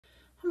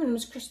My name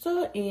is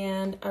Crystal,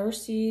 and I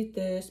received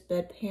this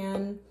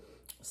bedpan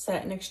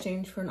set in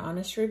exchange for an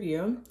honest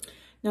review.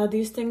 Now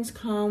these things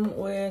come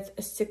with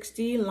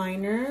 60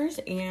 liners,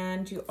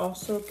 and you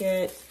also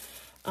get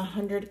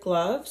 100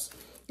 gloves.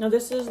 Now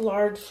this is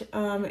large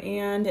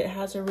and it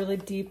has a really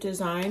deep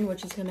design,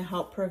 which is going to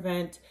help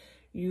prevent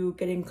you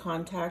getting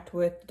contact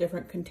with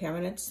different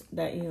contaminants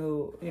that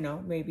you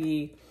may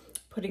be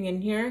putting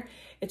in here.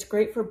 It's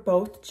great for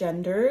both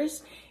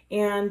genders,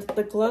 and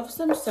the gloves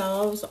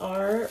themselves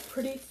are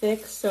pretty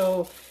thick,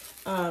 so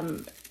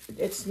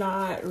it's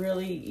not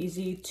really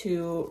easy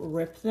to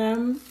rip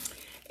them.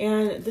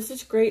 And this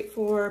is great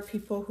for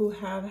people who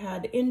have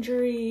had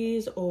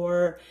injuries,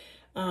 or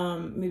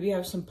maybe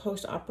have some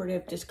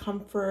post-operative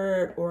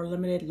discomfort or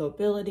limited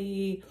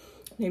mobility.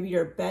 Maybe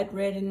you're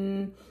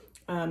bedridden,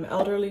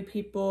 elderly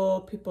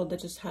people that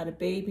just had a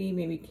baby,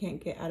 maybe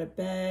can't get out of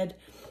bed.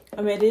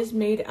 It is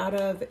made out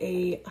of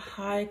a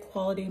high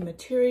quality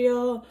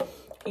material,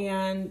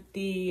 and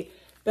the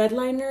bed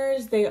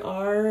liners, they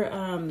are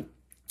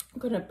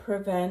going to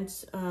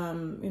prevent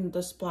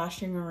the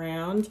splashing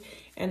around,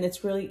 and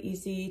it's really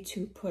easy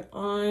to put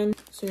on.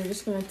 So you're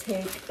just going to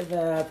take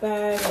the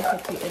bag and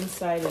put the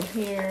inside in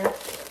here,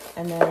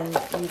 and then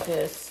you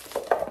just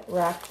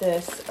wrap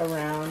this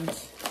around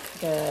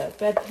the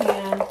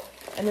bedpan.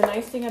 And the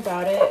nice thing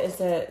about it is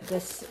that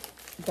this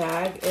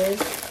bag is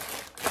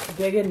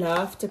big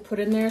enough to put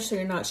in there, so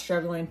you're not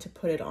struggling to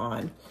put it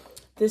on.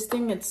 This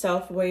thing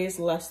itself weighs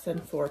less than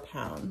 4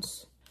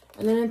 pounds.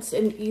 And then it's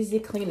an easy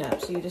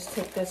cleanup. So you just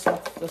take this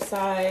off the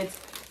sides,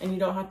 and you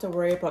don't have to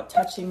worry about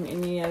touching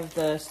any of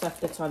the stuff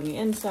that's on the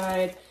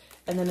inside.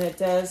 And then it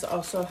does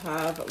also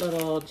have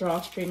little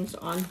drawstrings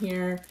on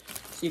here,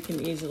 so you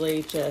can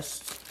easily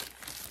just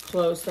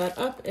close that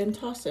up and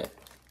toss it.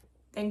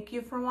 Thank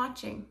you for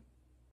watching.